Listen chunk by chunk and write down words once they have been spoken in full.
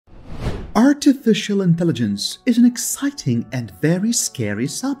Artificial intelligence is an exciting and very scary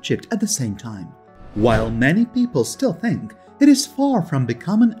subject at the same time. While many people still think it is far from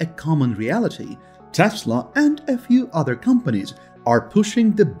becoming a common reality, Tesla and a few other companies are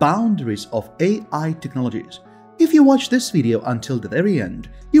pushing the boundaries of AI technologies. If you watch this video until the very end,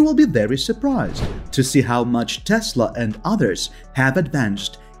 you will be very surprised to see how much Tesla and others have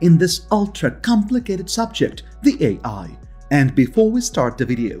advanced in this ultra-complicated subject, the AI. And before we start the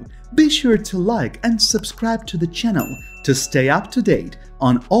video, be sure to like and subscribe to the channel to stay up to date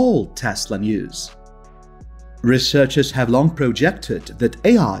on all Tesla news. Researchers have long projected that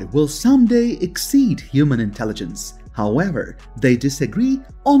AI will someday exceed human intelligence. However, they disagree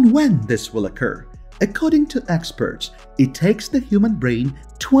on when this will occur. According to experts, it takes the human brain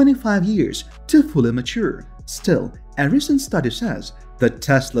 25 years to fully mature. Still, a recent study says that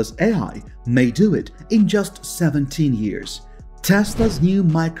Tesla's AI may do it in just 17 years. Tesla's new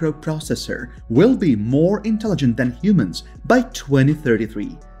microprocessor will be more intelligent than humans by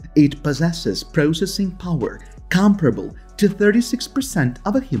 2033. It possesses processing power comparable to 36%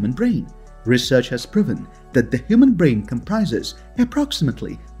 of a human brain. Research has proven that the human brain comprises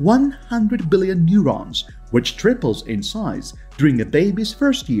approximately 100 billion neurons, which triples in size during a baby's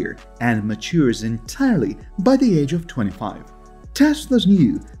first year and matures entirely by the age of 25. Tesla's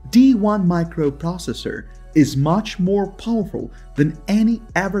new D1 microprocessor is much more powerful than any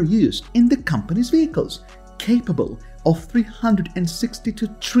ever used in the company's vehicles, capable of 362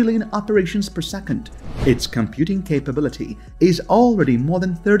 trillion operations per second. Its computing capability is already more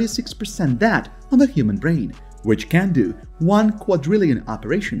than 36% that of a human brain, which can do 1 quadrillion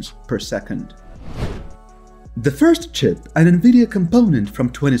operations per second. The first chip, an NVIDIA component from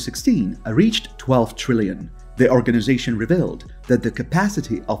 2016, reached 12 trillion. The organization revealed that the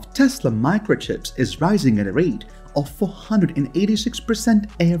capacity of Tesla microchips is rising at a rate of 486%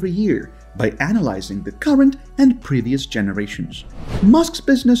 every year by analyzing the current and previous generations. Musk's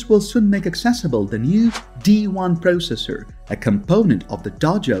business will soon make accessible the new D1 processor, a component of the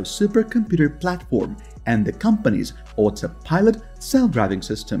Dojo supercomputer platform and the company's autopilot self-driving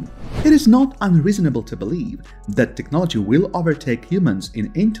system. It is not unreasonable to believe that technology will overtake humans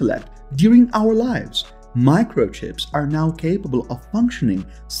in intellect during our lives. Microchips are now capable of functioning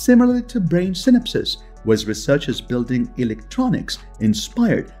similarly to brain synapses, with researchers building electronics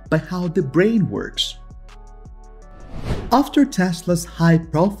inspired by how the brain works. After Tesla's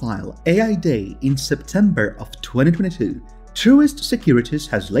high-profile AI Day in September of 2022, Truist Securities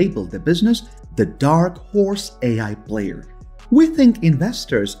has labeled the business the dark horse AI player. We think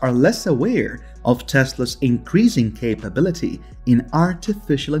investors are less aware of Tesla's increasing capability in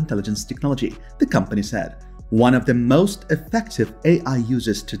artificial intelligence technology, the company said. One of the most effective AI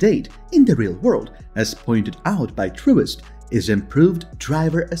uses to date in the real world, as pointed out by Truist, is improved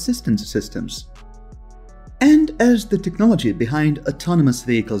driver assistance systems. And as the technology behind autonomous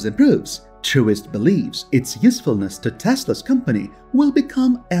vehicles improves, Truist believes its usefulness to Tesla's company will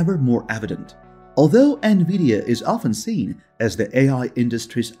become ever more evident. Although NVIDIA is often seen as the AI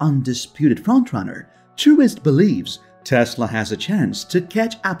industry's undisputed frontrunner, Truist believes Tesla has a chance to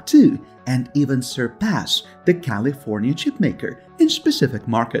catch up to and even surpass the California chipmaker in specific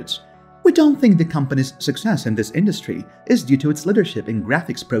markets. We don't think the company's success in this industry is due to its leadership in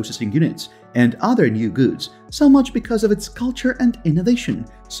graphics processing units and other new goods, so much because of its culture and innovation,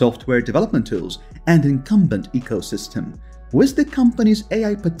 software development tools, and incumbent ecosystem. With the company's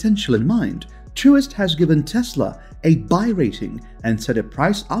AI potential in mind, Truist has given Tesla a buy rating and set a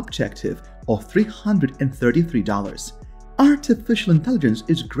price objective of $333. Artificial intelligence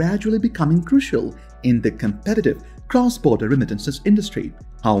is gradually becoming crucial in the competitive cross-border remittances industry.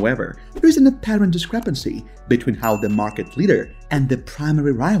 However, there is an apparent discrepancy between how the market leader and the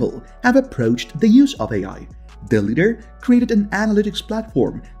primary rival have approached the use of AI. The leader created an analytics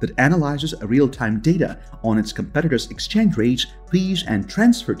platform that analyzes real-time data on its competitors' exchange rates, fees, and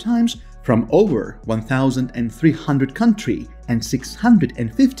transfer times from over 1,300 country and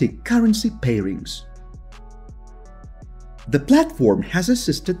 650 currency pairings. The platform has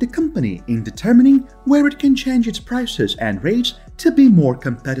assisted the company in determining where it can change its prices and rates to be more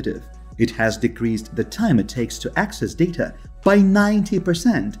competitive. It has decreased the time it takes to access data by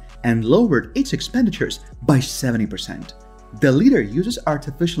 90% and lowered its expenditures by 70%. The leader uses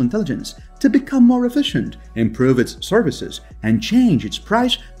artificial intelligence to become more efficient, improve its services, and change its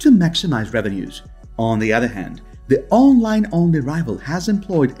price to maximize revenues. On the other hand, the online-only rival has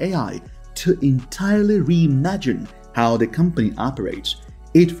employed AI to entirely reimagine how the company operates.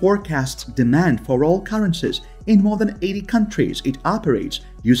 It forecasts demand for all currencies in more than 80 countries it operates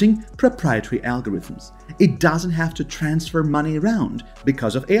using proprietary algorithms. It doesn't have to transfer money around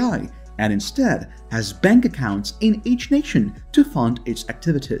because of AI, and instead has bank accounts in each nation to fund its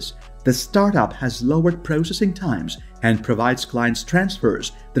activities. The startup has lowered processing times and provides clients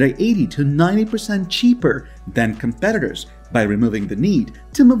transfers that are 80 to 90% cheaper than competitors by removing the need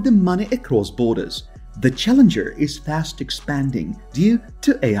to move the money across borders. The challenger is fast expanding due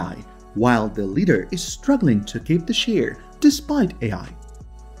to AI, while the leader is struggling to keep the share despite AI.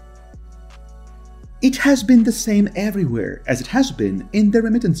 It has been the same everywhere as it has been in the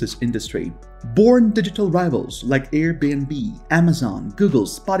remittances industry. Born digital rivals like Airbnb, Amazon, Google,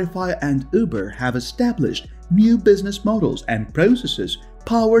 Spotify, and Uber have established new business models and processes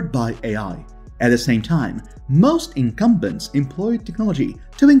powered by AI. At the same time, most incumbents employ technology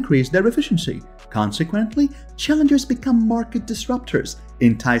to increase their efficiency. Consequently, challengers become market disruptors,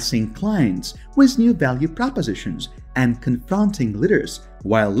 enticing clients with new value propositions and confronting leaders,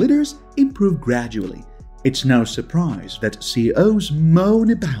 while leaders improve gradually. It's no surprise that CEOs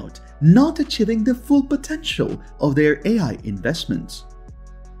moan about not achieving the full potential of their AI investments.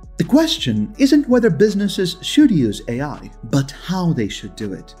 The question isn't whether businesses should use AI, but how they should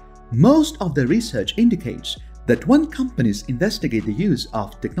do it. Most of the research indicates that when companies investigate the use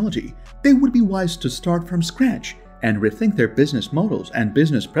of technology, they would be wise to start from scratch and rethink their business models and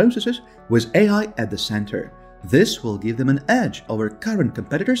business processes with AI at the center. This will give them an edge over current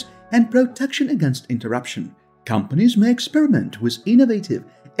competitors and protection against interruption. Companies may experiment with innovative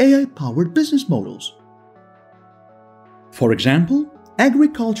AI-powered business models. For example,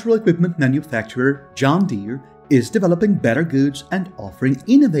 agricultural equipment manufacturer John Deere is developing better goods and offering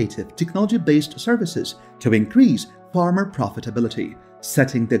innovative technology-based services to increase farmer profitability,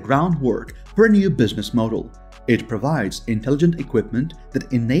 setting the groundwork for a new business model. It provides intelligent equipment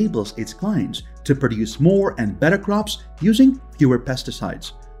that enables its clients to produce more and better crops using fewer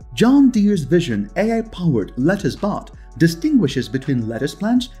pesticides. John Deere's Vision AI-powered lettuce bot distinguishes between lettuce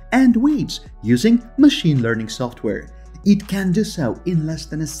plants and weeds using machine learning software. It can do so in less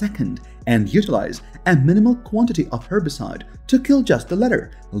than a second and utilize a minimal quantity of herbicide to kill just the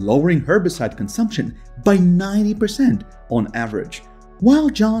lettuce, lowering herbicide consumption by 90% on average. While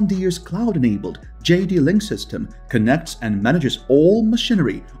John Deere's cloud-enabled JD-Link system connects and manages all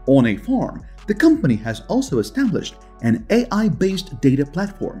machinery on a farm, the company has also established an AI-based data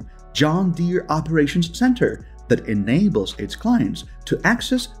platform, John Deere Operations Center, that enables its clients to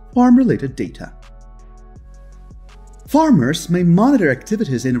access farm-related data. Farmers may monitor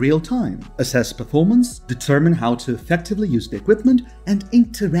activities in real time, assess performance, determine how to effectively use the equipment, and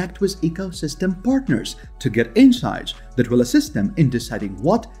interact with ecosystem partners to get insights that will assist them in deciding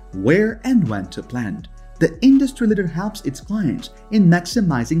what, where, and when to plant. The industry leader helps its clients in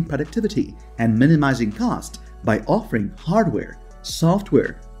maximizing productivity and minimizing costs by offering hardware,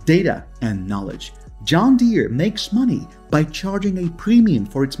 software, data, and knowledge. John Deere makes money by charging a premium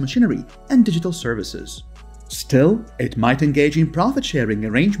for its machinery and digital services. Still, it might engage in profit-sharing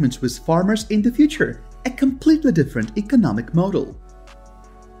arrangements with farmers in the future, a completely different economic model.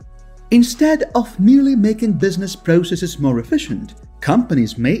 Instead of merely making business processes more efficient,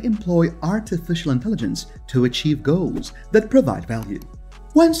 companies may employ artificial intelligence to achieve goals that provide value.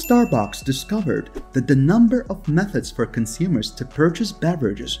 When Starbucks discovered that the number of methods for consumers to purchase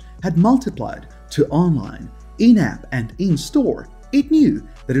beverages had multiplied to online, in-app, and in-store, it knew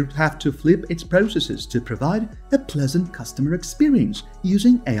that it would have to flip its processes to provide a pleasant customer experience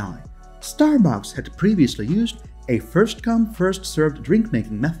using AI. Starbucks had previously used a first-come, first-served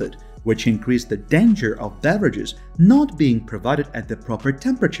drink-making method, which increased the danger of beverages not being provided at the proper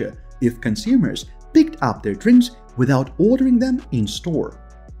temperature if consumers picked up their drinks without ordering them in-store.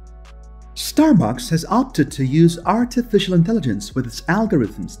 Starbucks has opted to use artificial intelligence with its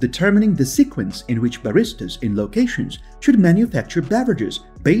algorithms determining the sequence in which baristas in locations should manufacture beverages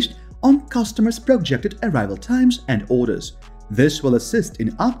based on customers' projected arrival times and orders. This will assist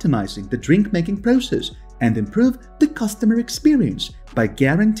in optimizing the drink-making process and improve the customer experience by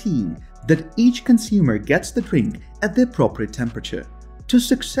guaranteeing that each consumer gets the drink at the appropriate temperature. To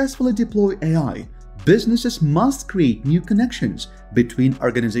successfully deploy AI, businesses must create new connections between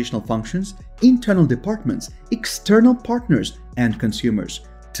organizational functions, internal departments, external partners, and consumers.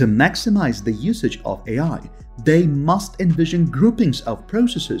 To maximize the usage of AI, they must envision groupings of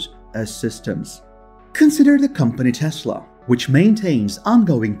processes as systems. Consider the company Tesla, which maintains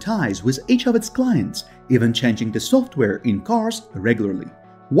ongoing ties with each of its clients, even changing the software in cars regularly.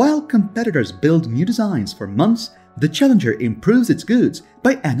 While competitors build new designs for months, the challenger improves its goods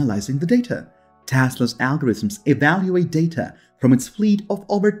by analyzing the data. Tesla's algorithms evaluate data from its fleet of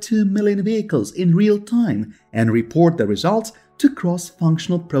over 2 million vehicles in real time and report the results to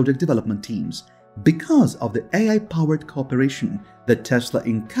cross-functional project development teams. Because of the AI-powered cooperation that Tesla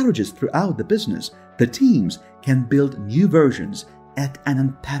encourages throughout the business, the teams can build new versions at an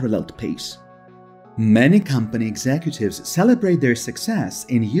unparalleled pace. Many company executives celebrate their success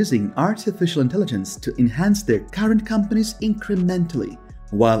in using artificial intelligence to enhance their current companies incrementally,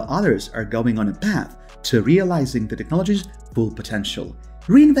 while others are going on a path to realizing the technology's full potential.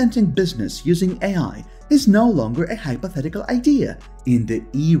 Reinventing business using AI is no longer a hypothetical idea. In the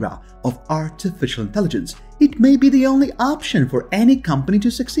era of artificial intelligence, it may be the only option for any company to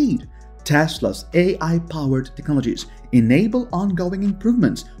succeed. Tesla's AI-powered technologies enable ongoing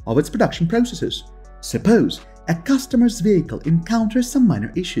improvements of its production processes. Suppose a customer's vehicle encounters some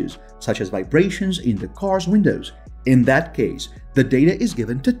minor issues, such as vibrations in the car's windows. In that case, the data is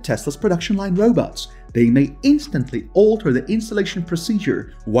given to Tesla's production line robots. They may instantly alter the installation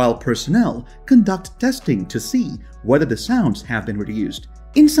procedure while personnel conduct testing to see whether the sounds have been reduced.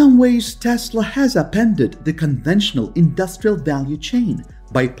 In some ways, Tesla has upended the conventional industrial value chain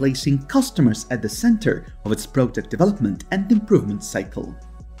by placing customers at the center of its product development and improvement cycle.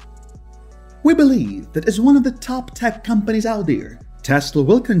 We believe that as one of the top tech companies out there, Tesla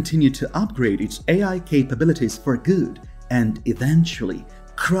will continue to upgrade its AI capabilities for good and eventually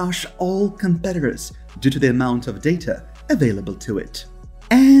crush all competitors due to the amount of data available to it.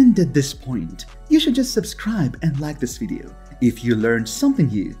 And at this point, you should just subscribe and like this video if you learned something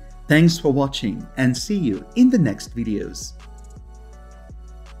new. Thanks for watching and see you in the next videos.